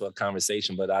gonna go into a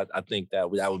conversation, but I think that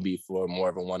would be for more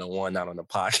of a one-on-one, not on the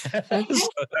podcast. Okay.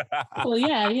 Well,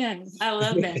 yeah, I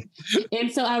love that. And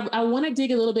so I want to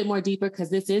dig a little bit more deeper, because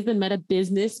this is the Meta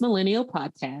Business Millennial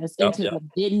Podcast, into the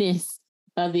business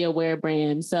of the Aware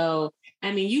brand. So,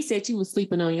 I mean, you said you were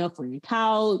sleeping on your friend's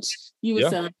couch, you were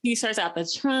selling t-shirts out the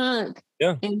trunk,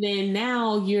 and then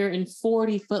now you're in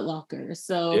 40 Foot Locker.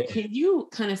 So can you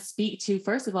kind of speak to,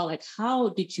 first of all, like, how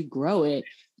did you grow it?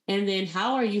 And then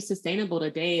how are you sustainable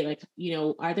today? Like,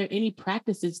 are there any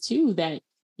practices too that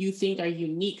you think are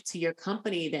unique to your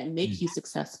company that make you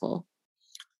successful?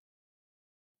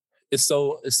 It's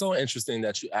so interesting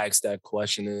that you asked that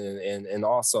question, and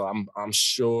also I'm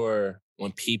sure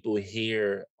when people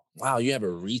hear, wow, you have a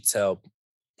retail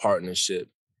partnership,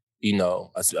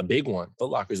 a big one. Foot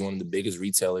Locker is one of the biggest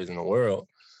retailers in the world.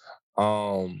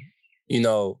 You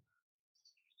know,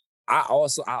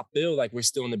 I feel like we're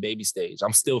still in the baby stage.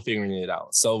 I'm still figuring it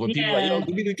out. So when people are like, yo,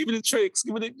 give me the tricks,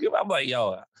 I'm like,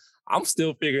 yo, I'm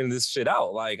still figuring this shit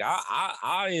out. Like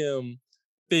I am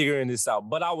figuring this out.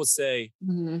 But I would say,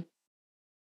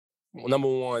 number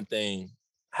one thing,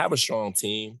 have a strong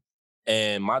team.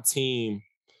 And my team,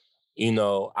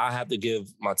 I have to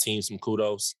give my team some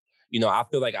kudos. I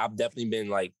feel like I've definitely been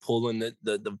like pulling the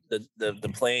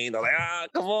plane. I'm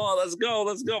like, come on, let's go.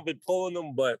 Been pulling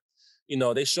them, but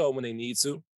they show up when they need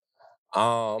to.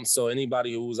 So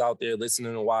anybody who's out there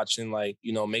listening and watching, like,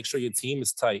 make sure your team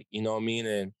is tight, you know what I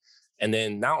mean? And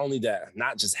then not only that,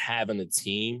 not just having a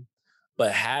team,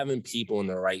 but having people in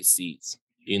the right seats,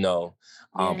 playing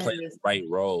the right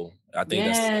role. I think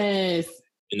that's,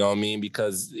 you know what I mean?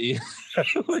 Because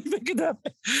like, look at that.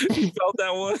 You felt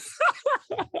that one?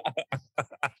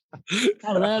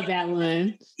 I love that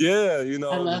one. Yeah,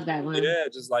 I love that one. Yeah,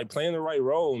 just like playing the right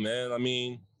role, man. I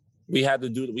mean, we had to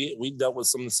we dealt with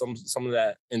some of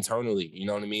that internally, you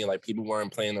know what I mean? Like people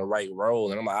weren't playing the right role.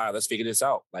 And I'm like, all right, let's figure this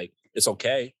out. Like, it's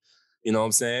okay. You know what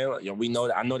I'm saying? Like, we know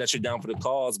that, I know that you're down for the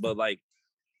cause, but like,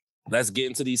 let's get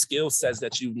into these skill sets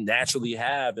that you naturally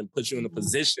have and put you in a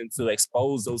position to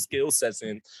expose those skill sets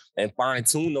and fine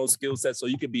tune those skill sets so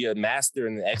you could be a master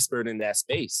and an expert in that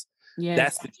space. Yes.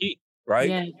 That's the key, right?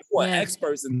 Yes. We want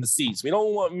experts in the seats. We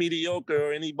don't want mediocre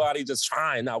or anybody just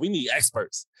trying. No, we need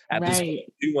experts at this point.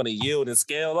 We want to yield and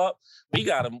scale up. We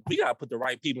gotta put the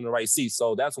right people in the right seats.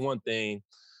 So that's one thing.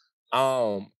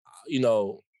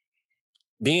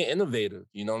 Being innovative,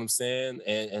 you know what I'm saying?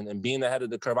 And being ahead of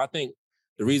the curve. I think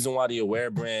the reason why the Aware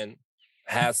brand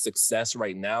has success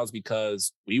right now is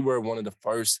because we were one of the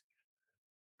first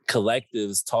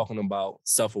collectives talking about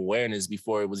self-awareness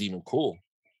before it was even cool.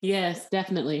 Yes,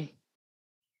 definitely.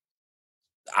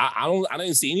 I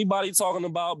didn't see anybody talking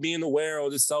about being aware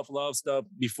of this self-love stuff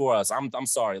before us. I'm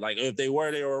sorry. Like, if they were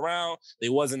around, they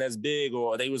wasn't as big,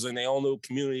 or they was in their own little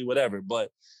community, whatever. But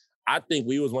I think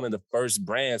we was one of the first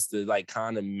brands to like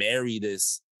kind of marry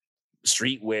this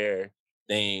streetwear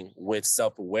thing with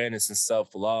self-awareness and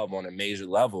self-love on a major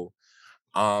level.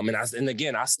 And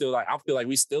again, I feel like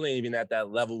we still ain't even at that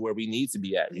level where we need to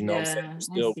be at. You know what I'm saying? We're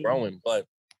still growing. But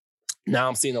now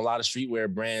I'm seeing a lot of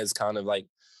streetwear brands kind of like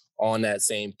on that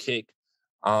same kick.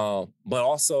 But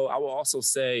also, I will also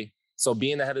say, so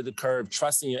being ahead of the curve,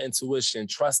 trusting your intuition,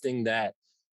 trusting that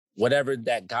whatever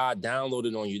that God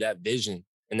downloaded on you, that vision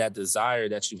and that desire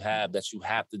that you have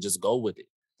to just go with it.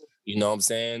 You know what I'm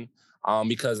saying?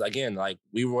 Because again, like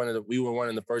we were one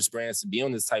of the first brands to be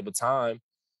on this type of time,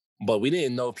 but we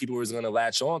didn't know if people were going to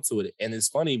latch on to it. And it's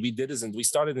funny, we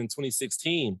started in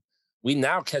 2016. We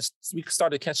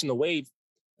started catching the wave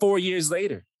 4 years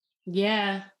later.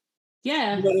 Yeah.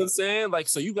 Yeah. You know what I'm saying? Like,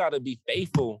 so you got to be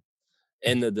faithful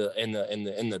in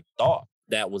the thought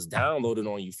that was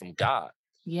downloaded on you from God.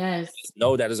 Yes. Just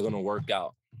know that it's going to work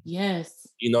out. Yes.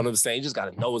 You know what I'm saying? You just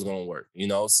got to know it's going to work, you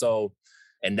know? So,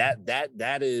 and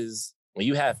that is, when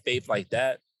you have faith like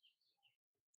that,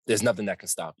 there's nothing that can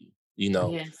stop you, you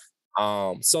know? Yes.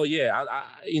 So yeah,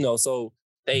 so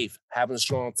faith, having a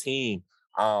strong team,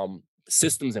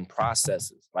 systems and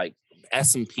processes like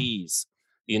S&Ps,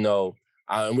 you know,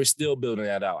 and we're still building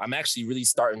that out. I'm actually really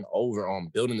starting over on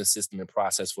building the system and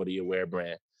process for the Aware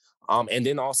brand. And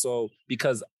then also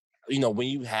because, when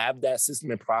you have that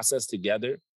system and process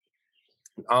together,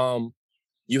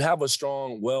 you have a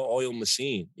strong, well-oiled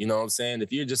machine. You know what I'm saying?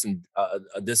 If you're just in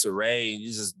a disarray,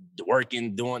 you're just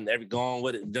working, going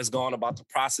with it, just going about the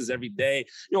process every day,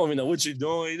 you don't even know what you're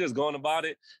doing, you're just going about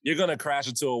it, you're going to crash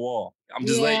into a wall. I'm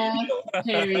just letting you know.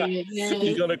 Period. Yes.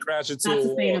 You're going to crash into Not a wall.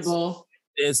 sustainable.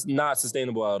 It's not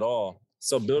sustainable at all.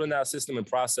 So building that system and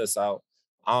process out,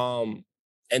 and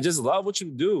just love what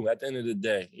you do at the end of the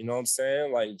day. You know what I'm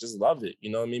saying? Like, just love it. You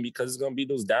know what I mean? Because it's going to be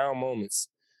those down moments.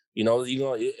 Those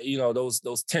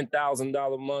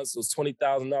 $10,000 months, those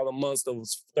 $20,000 months,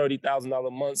 those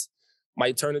 $30,000 months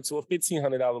might turn into a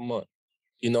 $1,500 month,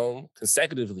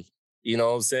 consecutively. You know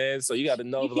what I'm saying? So you got to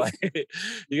know, like,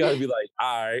 you got to be like,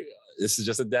 all right, this is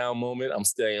just a down moment. I'm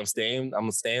staying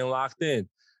locked in.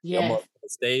 Yeah. I'm gonna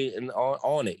stay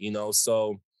on it.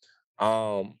 So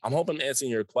I'm hoping I'm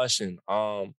answering your question.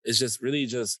 It's just really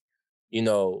just,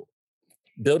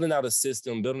 building out a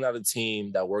system, building out a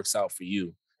team that works out for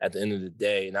you at the end of the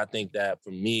day. And I think that for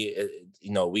me,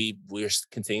 we're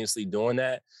continuously doing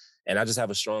that. And I just have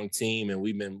a strong team, and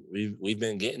we've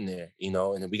been getting there,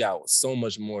 and we got so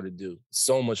much more to do,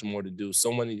 so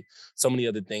many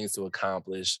other things to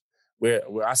accomplish. Where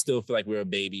I still feel like we're a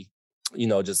baby,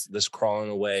 just crawling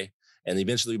away. And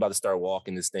eventually we're about to start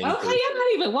walking this thing. Okay, I'm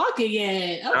not even walking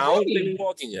yet. Okay. I don't think we're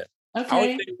walking yet. Okay. I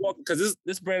don't think we're walking because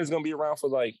this brand is gonna be around for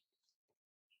like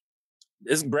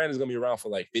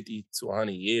 50 to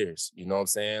 100 years. You know what I'm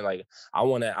saying? Like, I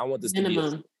want this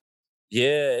minimum. to be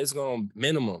it's going to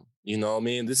minimum. You know what I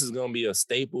mean? This is going to be a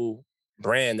staple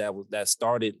brand that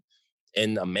started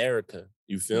in America.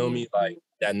 You feel me? Like,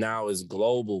 that now is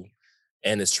global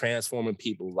and it's transforming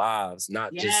people's lives,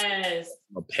 not just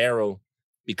apparel.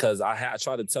 Because I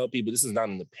try to tell people this is not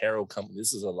an apparel company.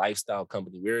 This is a lifestyle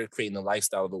company. We're creating a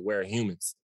lifestyle of aware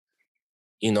humans.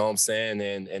 You know what I'm saying?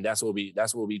 And that's what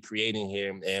we creating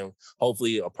here. And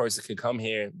hopefully a person can come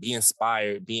here, be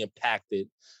inspired, be impacted,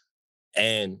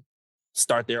 and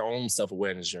start their own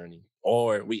self-awareness journey.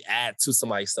 Or we add to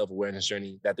somebody's self-awareness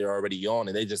journey that they're already on,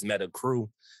 and they just met a crew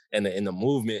in the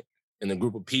movement, in a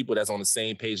group of people that's on the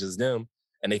same page as them,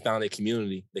 and they found their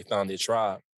community, they found their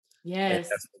tribe. Yes. And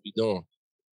that's what we're doing.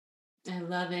 I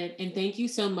love it. And thank you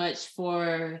so much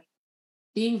for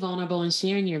being vulnerable and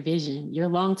sharing your vision, your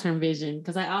long-term vision,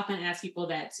 because I often ask people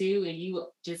that too, and you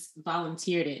just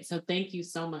volunteered it. So thank you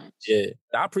so much. Yeah,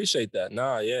 I appreciate that.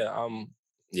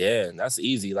 Yeah, that's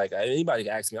easy. Like, anybody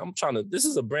can ask me, this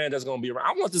is a brand that's going to be around.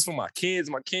 I want this for my kids,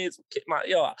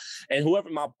 and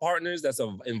whoever my partners that's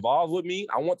involved with me,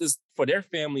 I want this for their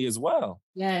family as well.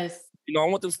 Yes. I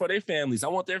want this for their families. I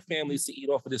want their families to eat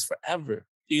off of this forever.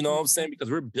 You know what I'm saying? Because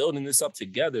we're building this up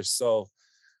together. So,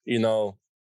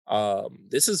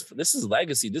 this is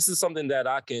legacy. This is something that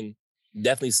I can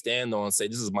definitely stand on and say,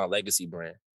 this is my legacy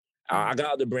brand. I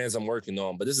got other brands I'm working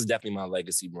on, but this is definitely my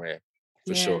legacy brand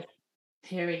for sure.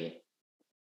 Period.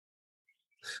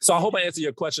 So I hope I answered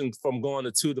your question from going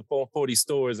to 2 to 40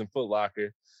 stores in Foot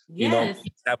Locker. Yes.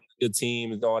 Having a good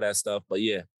team and all that stuff. But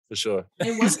yeah, for sure.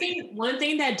 And one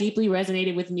thing that deeply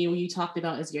resonated with me when you talked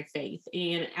about is your faith.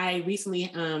 And I recently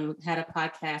had a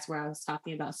podcast where I was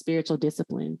talking about spiritual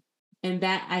discipline. And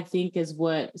that, I think, is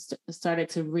what started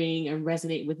to ring and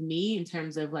resonate with me in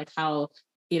terms of like how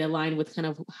it aligned with kind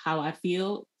of how I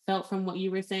felt from what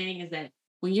you were saying, is that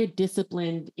when you're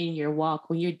disciplined in your walk,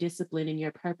 when you're disciplined in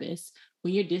your purpose,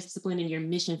 when you're disciplined in your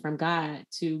mission from God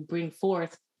to bring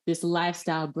forth this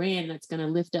lifestyle brand that's going to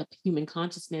lift up human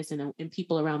consciousness and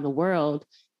people around the world,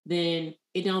 then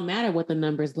it don't matter what the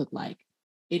numbers look like.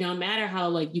 It don't matter how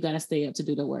like you got to stay up to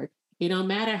do the work. It don't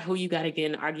matter who you got to get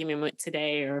in an argument with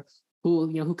today or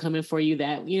who coming for you,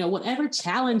 that, whatever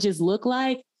challenges look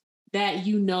like, that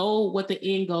what the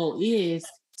end goal is.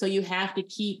 So you have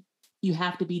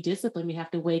to be disciplined. You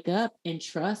have to wake up and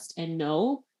trust and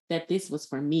know that this was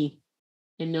for me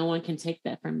and no one can take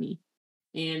that from me.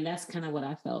 And that's kind of what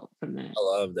I felt from that. I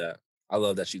love that. I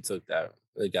love that you took that.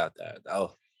 Really got that.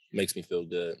 Oh, makes me feel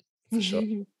good. For sure.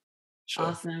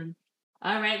 Awesome.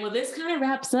 All right. Well, this kind of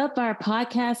wraps up our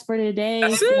podcast for today.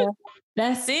 That's it.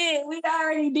 That's it. We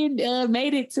already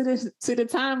made it to the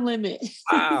time limit.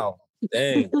 Wow.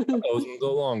 Dang. I thought it was gonna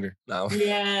go longer. No.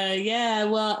 Yeah.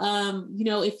 Well,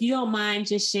 if you don't mind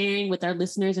just sharing with our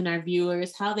listeners and our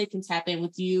viewers how they can tap in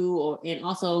with you and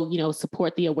also,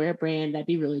 support the Aware brand, that'd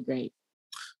be really great.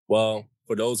 Well,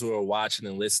 for those who are watching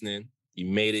and listening, you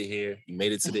made it here. You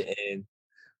made it to the end.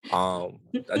 I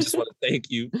just want to thank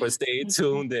you for staying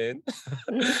tuned in.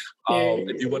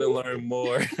 If you want to learn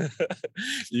more,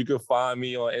 you can find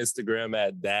me on Instagram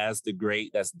at Das the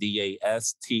Great. That's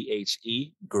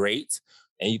DASTHE Great.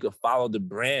 And you can follow the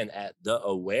brand at The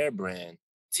Aware Brand,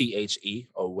 THE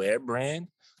Aware Brand,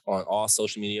 on all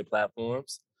social media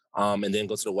platforms. And then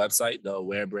go to the website,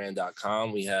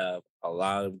 theawarebrand.com. We have a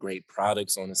lot of great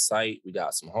products on the site. We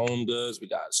got some home goods. We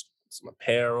got some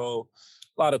apparel.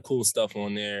 A lot of cool stuff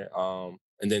on there.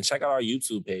 And then check out our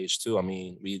YouTube page too. I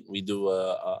mean, we do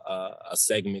a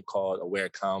segment called Aware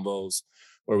Combos,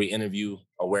 where we interview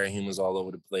aware humans all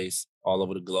over the place, all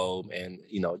over the globe. And,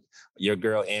 your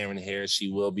girl, Erin here,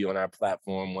 she will be on our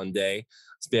platform one day.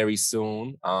 It's very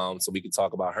soon. So we can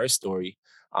talk about her story.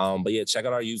 But yeah, check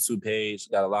out our YouTube page.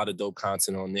 Got a lot of dope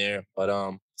content on there.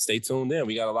 But stay tuned in.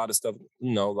 We got a lot of stuff,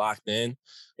 locked in.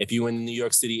 If you're in the New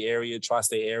York City area,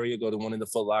 tri-state area, go to one of the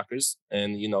Foot Lockers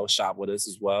and, shop with us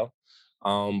as well.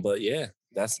 But yeah,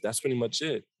 that's pretty much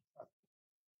it.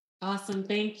 Awesome.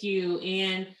 Thank you.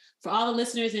 And for all the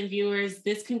listeners and viewers,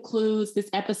 this concludes this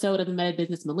episode of the Meta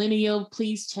Business Millennial.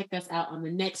 Please check us out on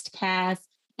the next cast.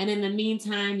 And in the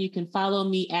meantime, you can follow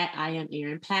me at I am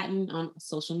Erin Patton on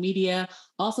social media.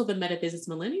 Also, the Meta Business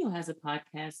Millennial has a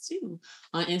podcast too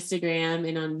on Instagram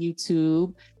and on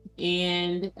YouTube.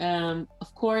 And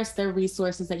of course, there are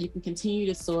resources that you can continue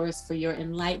to source for your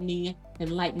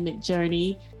enlightenment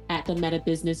journey at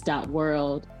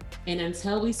themetabusiness.world. And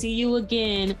until we see you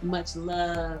again, much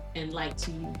love and light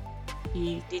to you.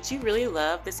 Peace. Did you really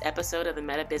love this episode of the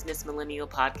Meta Business Millennial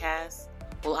podcast?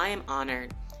 Well, I am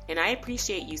honored. And I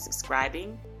appreciate you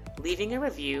subscribing, leaving a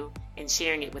review, and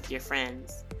sharing it with your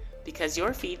friends, because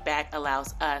your feedback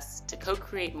allows us to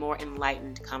co-create more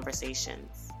enlightened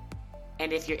conversations.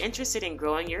 And if you're interested in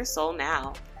growing your soul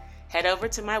now, head over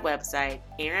to my website,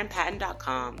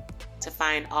 erinpatton.com, to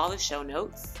find all the show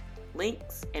notes,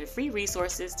 links, and free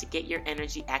resources to get your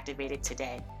energy activated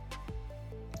today.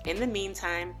 In the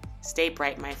meantime, stay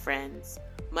bright, my friends.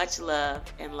 Much love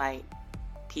and light.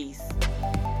 Peace.